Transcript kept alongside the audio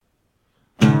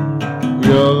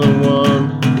You're the one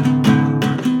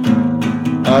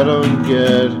I don't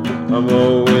get. I'm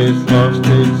always lost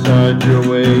inside your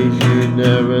ways. You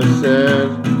never said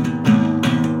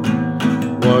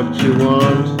what you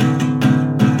want.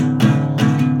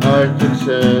 I can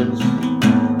sense.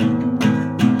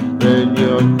 Then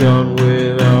you're gone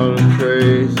without a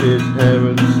trace. It's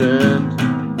heaven sent.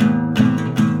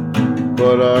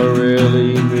 But I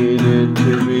really mean it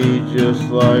to be just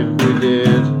like we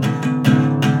did.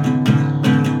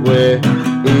 We're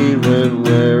even,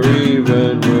 we're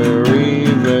even, we're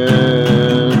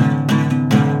even.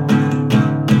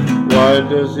 Why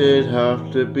does it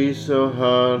have to be so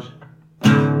hard?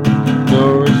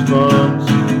 No response,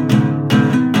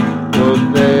 but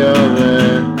they are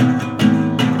there.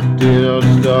 Do not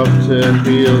stop to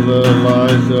feel the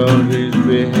lies of who's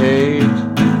behaved.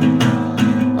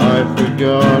 I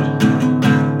forgot,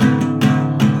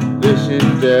 this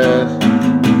is death.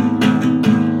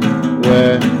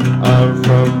 Where I'm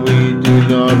from, we do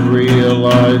not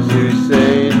realize who's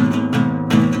sane.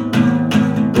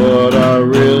 But I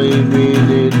really mean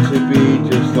it to be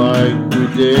just like we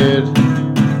did.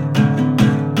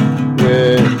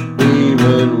 We're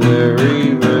even, we're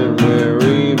even, we're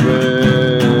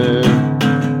even.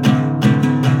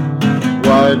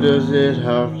 Why does it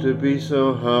have to be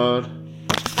so hard?